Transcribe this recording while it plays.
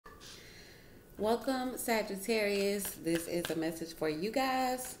Welcome, Sagittarius. This is a message for you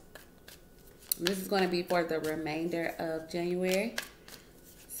guys. This is going to be for the remainder of January.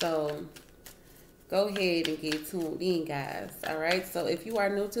 So go ahead and get tuned in, guys. All right. So if you are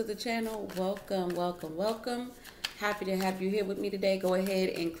new to the channel, welcome, welcome, welcome. Happy to have you here with me today. Go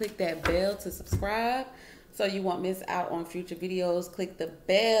ahead and click that bell to subscribe so you won't miss out on future videos. Click the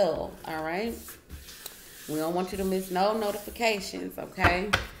bell. All right. We don't want you to miss no notifications. Okay.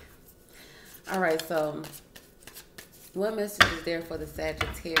 All right, so what message is there for the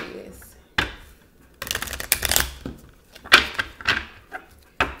Sagittarius?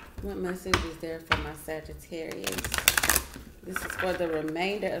 What message is there for my Sagittarius? This is for the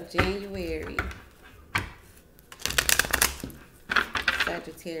remainder of January.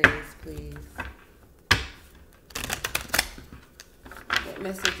 Sagittarius, please. What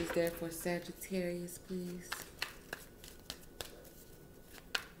message is there for Sagittarius, please?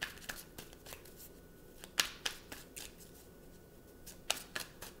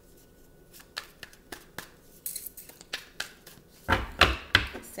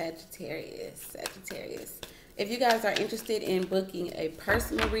 Sagittarius. If you guys are interested in booking a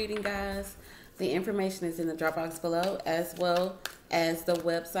personal reading, guys, the information is in the drop box below, as well as the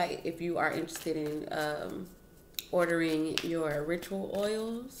website if you are interested in ordering your ritual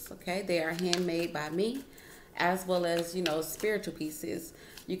oils. Okay, they are handmade by me, as well as, you know, spiritual pieces.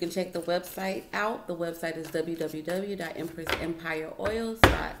 You can check the website out. The website is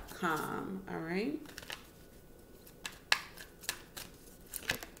www.empressempireoils.com. All right.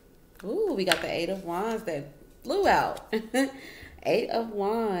 Ooh, we got the Eight of Wands that flew out. Eight of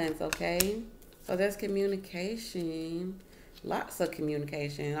Wands, okay? So there's communication. Lots of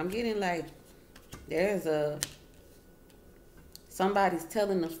communication. I'm getting like there's somebody's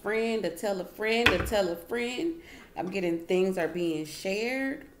telling a friend to tell a friend to tell a friend. I'm getting things are being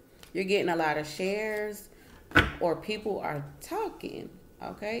shared. You're getting a lot of shares, or people are talking,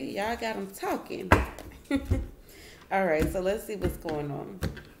 okay? Y'all got them talking. All right, so let's see what's going on.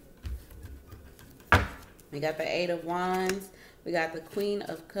 We got the Eight of Wands. We got the Queen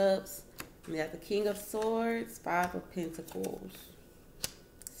of Cups. We got the King of Swords, Five of Pentacles,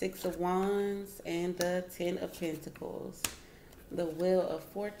 Six of Wands, and the Ten of Pentacles. The Wheel of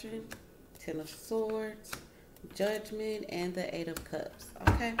Fortune, Ten of Swords, Judgment, and the Eight of Cups.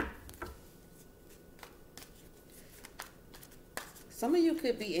 Okay. Some of you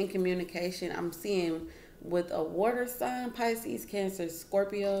could be in communication. I'm seeing with a water sign, Pisces, Cancer,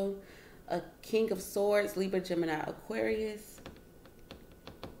 Scorpio, a King of Swords, Libra, Gemini, Aquarius.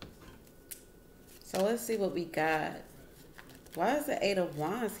 So let's see what we got. Why is the Eight of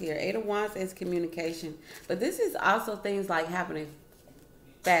Wands here? Eight of Wands is communication. But this is also things like happening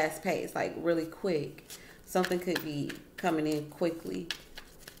fast paced, like really quick. Something could be coming in quickly.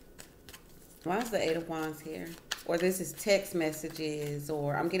 Why is the Eight of Wands here? Or this is text messages,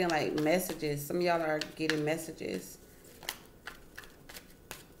 or I'm getting like messages. Some of y'all are getting messages.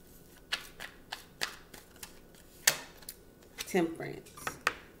 Temperance.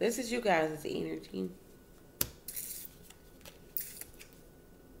 This is you guys' energy.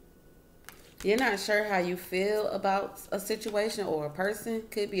 You're not sure how you feel about a situation or a person.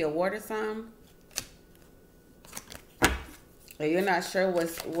 Could be a water sign. Or you're not sure what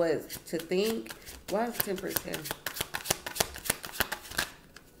to think. Why is Temperance here?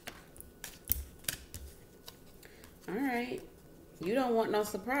 All right. You don't want no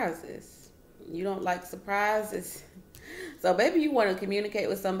surprises. You don't like surprises. So maybe you want to communicate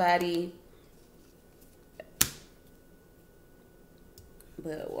with somebody.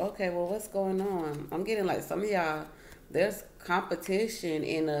 But, okay, well, what's going on? I'm getting like some of y'all, there's competition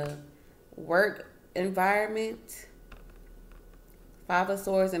in a work environment. Five of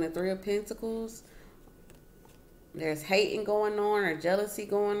Swords and the Three of Pentacles. There's hating going on or jealousy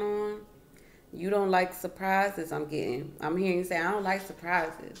going on. You don't like surprises, I'm getting. I'm hearing you say, I don't like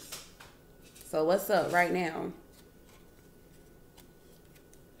surprises. So what's up right now?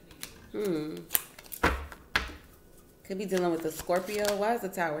 Could be dealing with the Scorpio. Why is the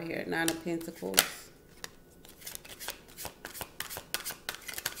Tower here? Nine of Pentacles.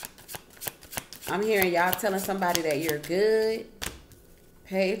 I'm hearing y'all telling somebody that you're good.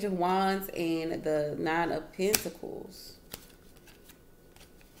 Page of Wands and the Nine of Pentacles.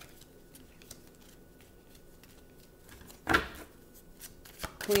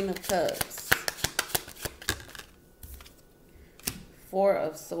 Queen of Cups. Four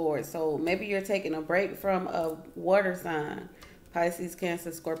of Swords. So maybe you're taking a break from a water sign. Pisces,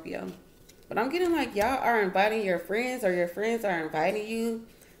 Cancer, Scorpio. But I'm getting like y'all are inviting your friends, or your friends are inviting you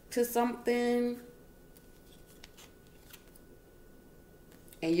to something.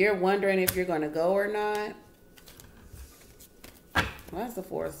 and you're wondering if you're going to go or not. Well, that's the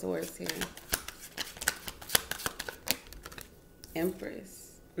Four of Swords here.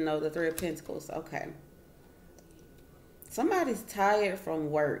 Empress. No, the Three of Pentacles. Okay. Somebody's tired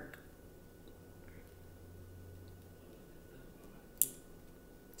from work.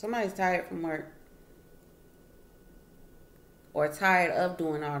 Somebody's tired from work. Or tired of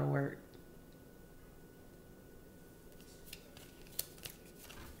doing all the work.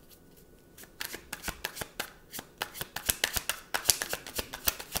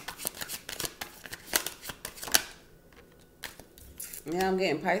 Yeah, I'm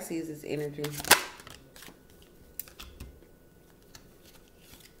getting Pisces' energy.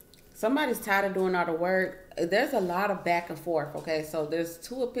 Somebody's tired of doing all the work. There's a lot of back and forth, okay? So there's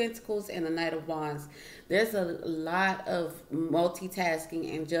Two of Pentacles and the Knight of Wands. There's a lot of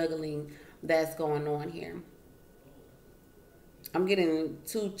multitasking and juggling that's going on here. I'm getting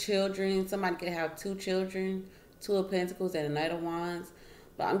 2 children. Somebody could have 2 children. Two of Pentacles and the Knight of Wands.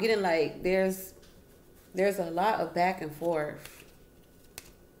 But I'm getting like there's a lot of back and forth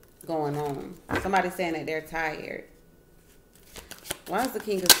going on. Somebody's saying that they're tired. Why is the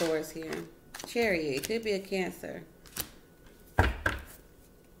King of Swords here? Chariot. It could be a Cancer.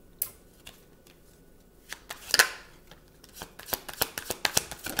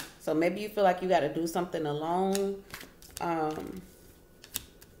 So maybe you feel like you got to do something alone.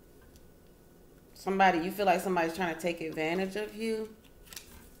 You feel like somebody's trying to take advantage of you.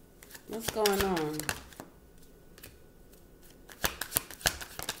 What's going on?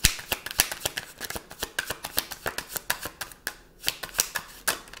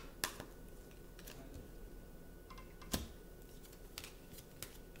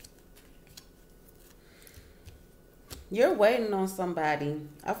 You're waiting on somebody.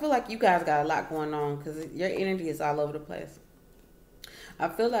 I feel like you guys got a lot going on because your energy is all over the place. I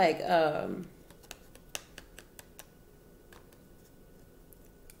feel like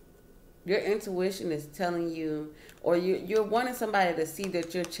your intuition is telling you, or you're wanting somebody to see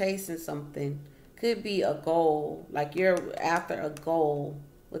that you're chasing something. Could be a goal, like you're after a goal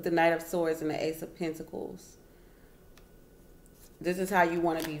with the Knight of Swords and the Ace of Pentacles. This is how you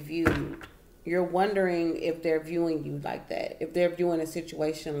want to be viewed. You're wondering if they're viewing you like that, if they're viewing a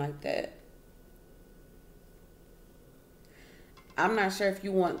situation like that. I'm not sure if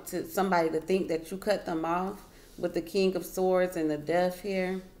you want somebody to think that you cut them off with the King of Swords and the Death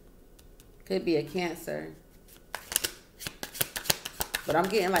here. Could be a Cancer. But I'm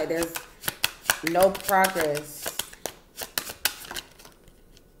getting like there's no progress.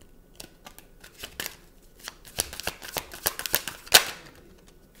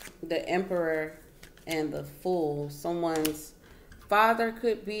 The Emperor and the Fool. Someone's father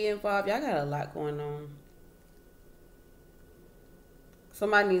could be involved. Y'all got a lot going on.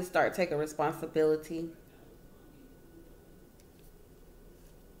 Somebody needs to start taking responsibility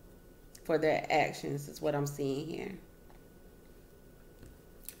for their actions is what I'm seeing here.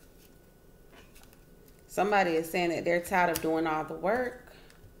 Somebody is saying that they're tired of doing all the work.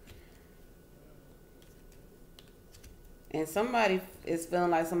 And somebody is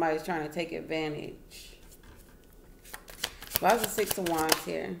feeling like somebody's trying to take advantage. Why is the Six of Wands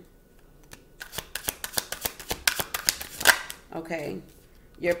here? Okay.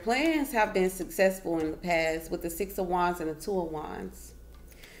 Your plans have been successful in the past with the Six of Wands and the Two of Wands.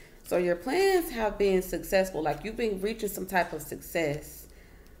 So your plans have been successful. Like you've been reaching some type of success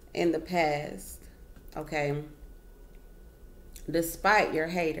in the past. Okay. Despite your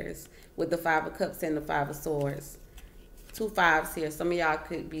haters with the Five of Cups and the Five of Swords. 2 5s here. Some of y'all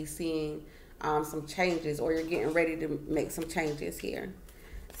could be seeing some changes, or you're getting ready to make some changes here.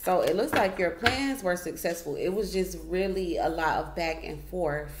 So it looks like your plans were successful. It was just really a lot of back and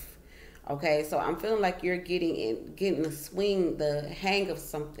forth. Okay, so I'm feeling like you're getting the swing, the hang of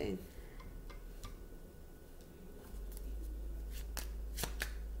something.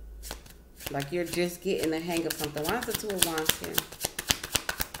 Like you're just getting the hang of something. Why is the Two of Wands here?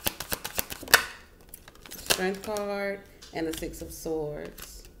 Strength card. And the Six of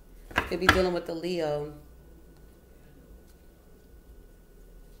Swords. Could be dealing with the Leo.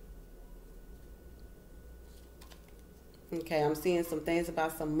 Okay, I'm seeing some things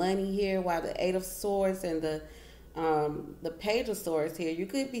about some money here. While the Eight of Swords and the Page of Swords here. You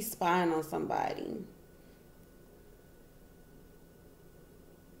could be spying on somebody.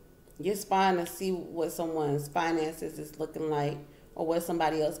 You're spying to see what someone's finances is looking like, or what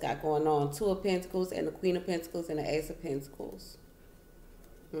somebody else got going on. Two of Pentacles and the Queen of Pentacles and the Ace of Pentacles.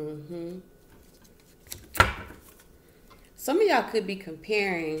 Some of y'all could be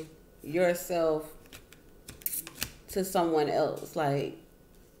comparing yourself to someone else. Like,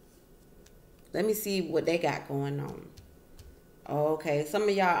 Let me see what they got going on. Okay, some of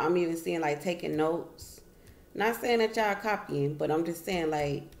y'all, I'm even seeing like taking notes. Not saying that y'all copying, but I'm just saying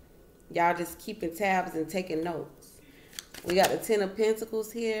like y'all just keeping tabs and taking notes. We got the Ten of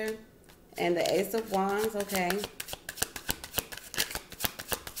Pentacles here and the Ace of Wands. Okay.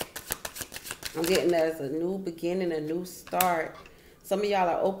 I'm getting there's a new beginning, a new start. Some of y'all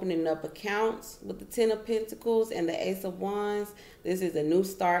are opening up accounts with the Ten of Pentacles and the Ace of Wands. This is a new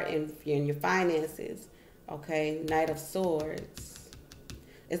start in your finances. Okay, Knight of Swords.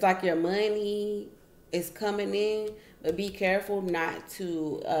 It's like your money is coming in, but be careful not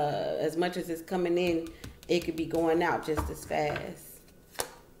to, as much as it's coming in, it could be going out just as fast.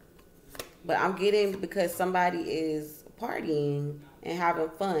 But I'm getting because somebody is partying and having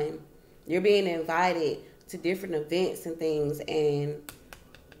fun. You're being invited to different events and things, and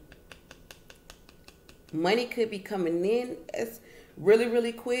money could be coming in as really,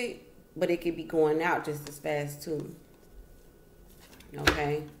 really quick, but it could be going out just as fast too.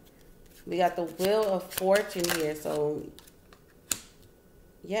 Okay. We got the Wheel of Fortune here. So,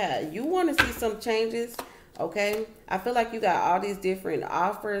 yeah, you want to see some changes. Okay. I feel like you got all these different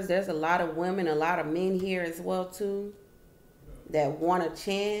offers. There's a lot of women, a lot of men here as well too that want a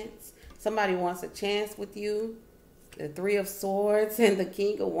chance. Somebody wants a chance with you. The Three of Swords and the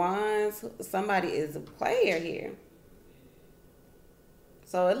King of Wands. Somebody is a player here.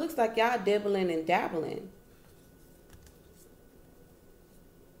 So it looks like y'all dibbling and dabbling.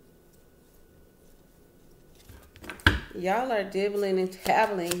 Y'all are dibbling and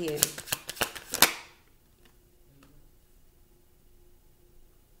dabbling here.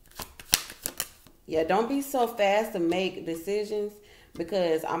 Yeah, don't be so fast to make decisions,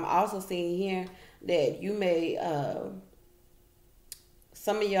 because I'm also seeing here that you may,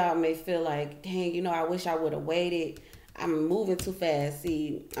 some of y'all may feel like, dang, you know, I wish I would have waited. I'm moving too fast.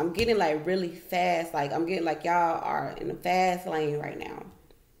 See, I'm getting like really fast. Like I'm getting like y'all are in the fast lane right now.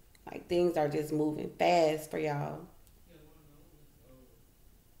 Like things are just moving fast for y'all.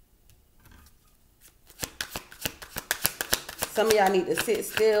 Some of y'all need to sit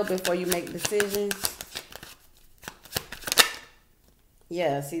still before you make decisions.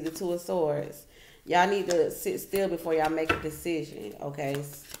 Yeah, see the Two of Swords. Y'all need to sit still before y'all make a decision, okay?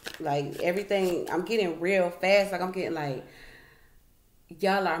 Like everything, I'm getting real fast. Like I'm getting like,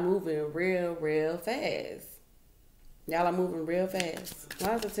 y'all are moving real, real fast. Y'all are moving real fast.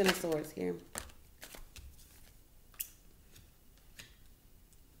 Why is the Ten of Swords here?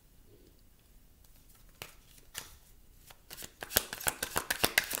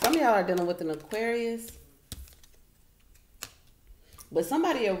 Some of y'all are dealing with an Aquarius. But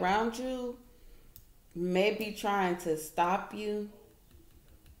somebody around you may be trying to stop you,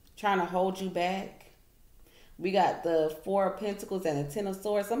 trying to hold you back. We got the Four of Pentacles and the Ten of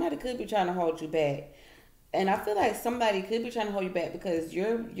Swords. Somebody could be trying to hold you back. And I feel like somebody could be trying to hold you back because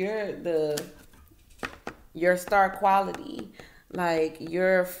your star quality, like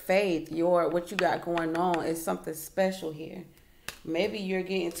your faith, what you got going on is something special here. Maybe you're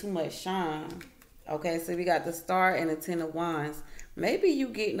getting too much shine. Okay, so we got the Star and the Ten of Wands. Maybe you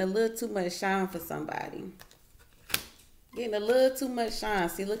getting a little too much shine for somebody. Getting a little too much shine.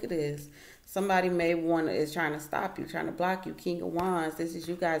 See, look at this. Somebody is trying to stop you, trying to block you. King of Wands. This is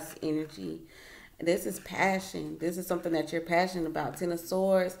you guys' energy. This is passion. This is something that you're passionate about. Ten of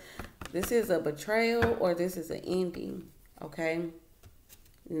Swords. This is a betrayal or this is an ending. Okay.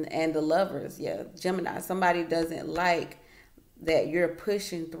 And the Lovers. Yeah. Gemini. Somebody doesn't like that you're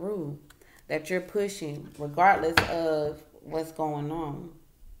pushing through. That you're pushing regardless of what's going on.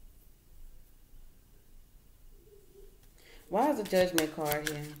 Why is the Judgment card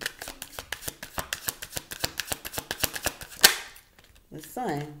here? The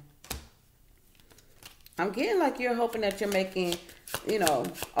Sun. I'm getting like you're hoping that you're making, you know,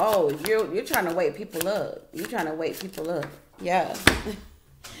 oh, you're trying to wake people up. You're trying to wake people up. Yeah.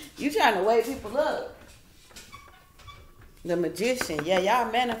 You're trying to wake people up. The Magician. Yeah,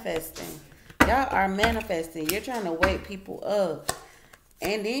 y'all manifesting. Y'all are manifesting. You're trying to wake people up.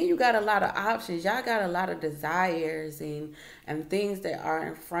 And then you got a lot of options. Y'all got a lot of desires and things that are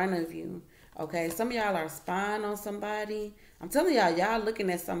in front of you. Okay, some of y'all are spying on somebody. I'm telling y'all, y'all looking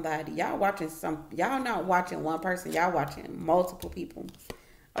at somebody. Y'all not watching one person. Y'all watching multiple people.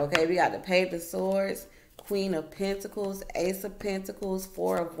 Okay, we got the Page of Swords, Queen of Pentacles, Ace of Pentacles,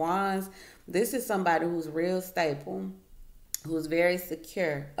 Four of Wands. This is somebody who's real stable, who's very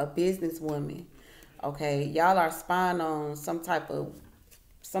secure, a businesswoman. Okay, y'all are spying on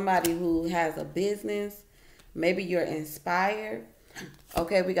somebody who has a business. Maybe you're inspired.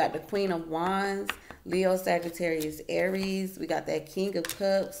 Okay, we got the Queen of Wands, Leo, Sagittarius, Aries. We got that King of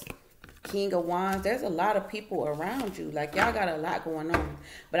Cups, King of Wands. There's a lot of people around you. Like, y'all got a lot going on.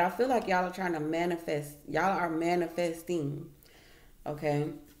 But I feel like y'all are trying to manifest. Y'all are manifesting. Okay.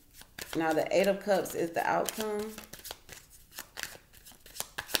 Now, the Eight of Cups is the outcome.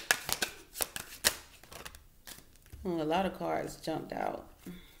 A lot of cards jumped out.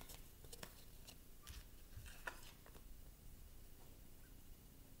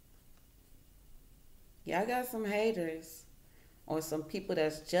 Y'all got some haters. Or some people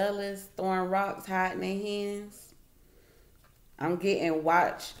that's jealous, throwing rocks, hiding their hands. I'm getting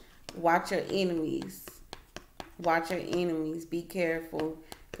watch your enemies. Watch your enemies. Be careful.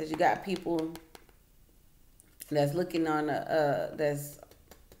 Because you got people that's looking on that's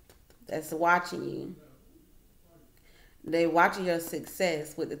watching you. They watching your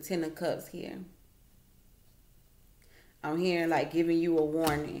success with the Ten of Cups here. I'm hearing like giving you a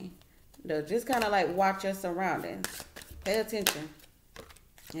warning. They'll just kind of like watch your surroundings. Pay attention.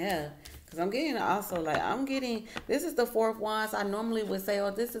 Yeah. Because I'm getting also like, this is the Fourth Wands. I normally would say, oh,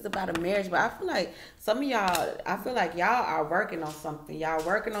 this is about a marriage. But I feel like some of y'all, y'all are working on something. Y'all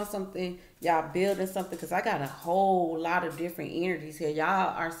working on something. Y'all building something. Because I got a whole lot of different energies here.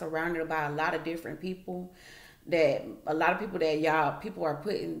 Y'all are surrounded by a lot of different people. People are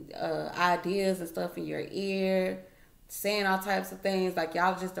putting ideas and stuff in your ear. Saying all types of things. Like,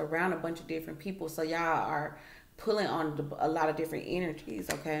 y'all just around a bunch of different people. So y'all are pulling on a lot of different energies,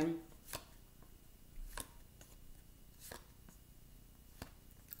 okay?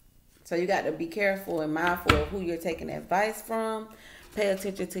 So you got to be careful and mindful of who you're taking advice from. Pay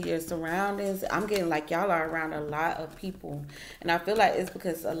attention to your surroundings. I'm getting like y'all are around a lot of people. And I feel like it's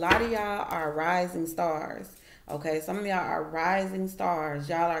because a lot of y'all are rising stars. Okay, some of y'all are rising stars.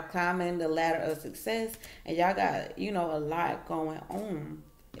 Y'all are climbing the ladder of success. And y'all got, a lot going on.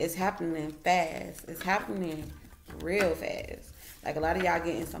 It's happening fast. It's happening real fast. Like, a lot of y'all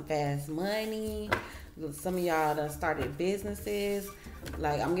getting some fast money. Some of y'all done started businesses.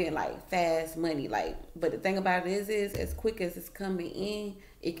 Like, I'm getting like fast money. Like, but the thing about it is as quick as it's coming in,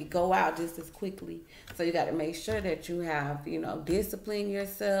 it could go out just as quickly. So you got to make sure that you have, discipline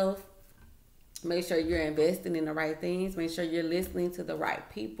yourself. Make sure you're investing in the right things. Make sure you're listening to the right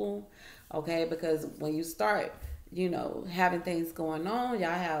people. Okay, because when you start, having things going on, y'all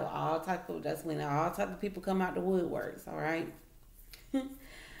have that's when all type of people come out the woodworks. All right.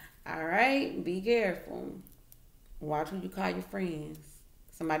 All right. Be careful. Watch who you call your friends.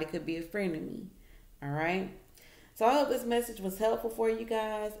 Somebody could be a friend of me. All right. So I hope this message was helpful for you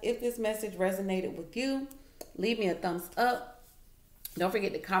guys. If this message resonated with you, leave me a thumbs up. Don't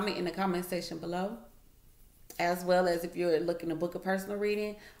forget to comment in the comment section below. As well as if you're looking to book a personal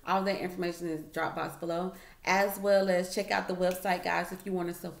reading, all that information is drop box below. As well as check out the website, guys, if you want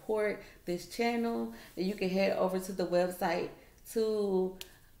to support this channel. You can head over to the website to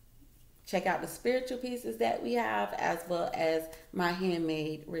check out the spiritual pieces that we have, as well as my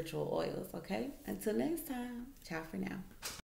handmade ritual oils, okay? Until next time, ciao for now.